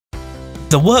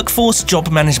The Workforce Job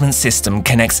Management System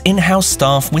connects in-house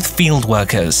staff with field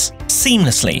workers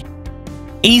seamlessly.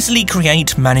 Easily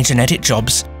create, manage and edit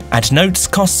jobs, add notes,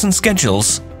 costs and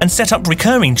schedules, and set up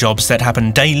recurring jobs that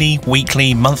happen daily,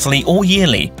 weekly, monthly or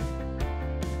yearly.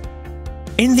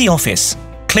 In the office,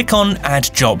 click on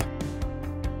Add Job.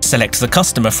 Select the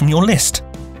customer from your list.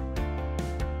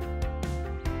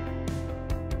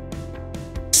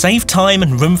 Save time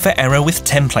and room for error with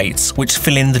templates, which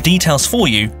fill in the details for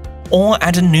you, or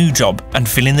add a new job and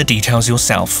fill in the details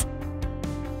yourself.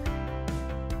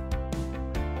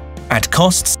 Add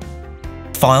costs,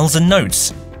 files and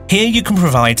notes. Here you can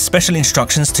provide special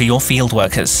instructions to your field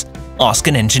workers, ask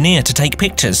an engineer to take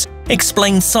pictures,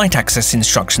 explain site access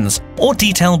instructions, or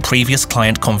detail previous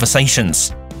client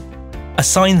conversations.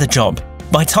 Assign the job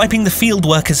by typing the field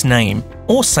worker's name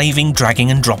or saving,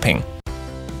 dragging and dropping.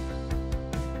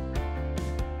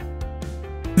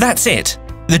 That's it.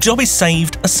 The job is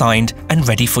saved, assigned and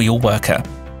ready for your worker.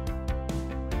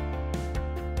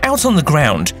 Out on the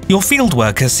ground, your field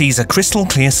worker sees a crystal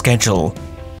clear schedule.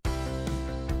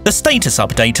 The status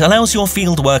update allows your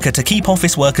field worker to keep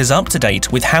office workers up to date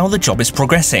with how the job is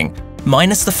progressing,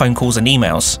 minus the phone calls and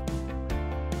emails.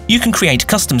 You can create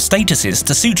custom statuses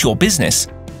to suit your business,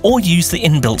 or use the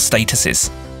inbuilt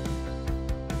statuses.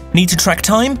 Need to track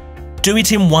time? Do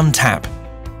it in one tap.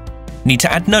 Need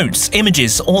to add notes,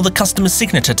 images, or the customer's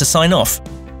signature to sign off?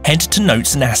 Head to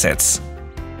Notes and Assets.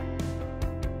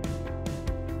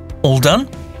 All done?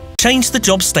 Change the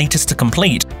job status to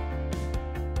complete.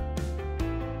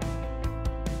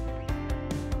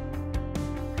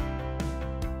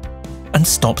 And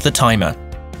stop the timer.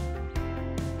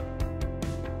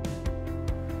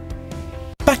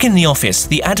 Back in the office,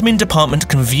 the admin department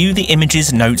can view the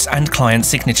images, notes and client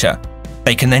signature.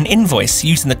 They can then invoice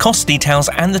using the cost details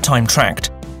and the time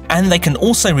tracked, and they can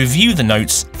also review the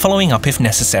notes, following up if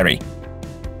necessary.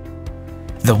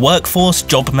 The Workforce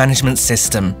Job Management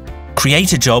System.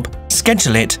 Create a job,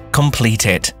 schedule it, complete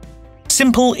it.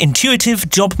 Simple, intuitive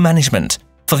job management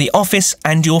for the office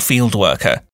and your field worker.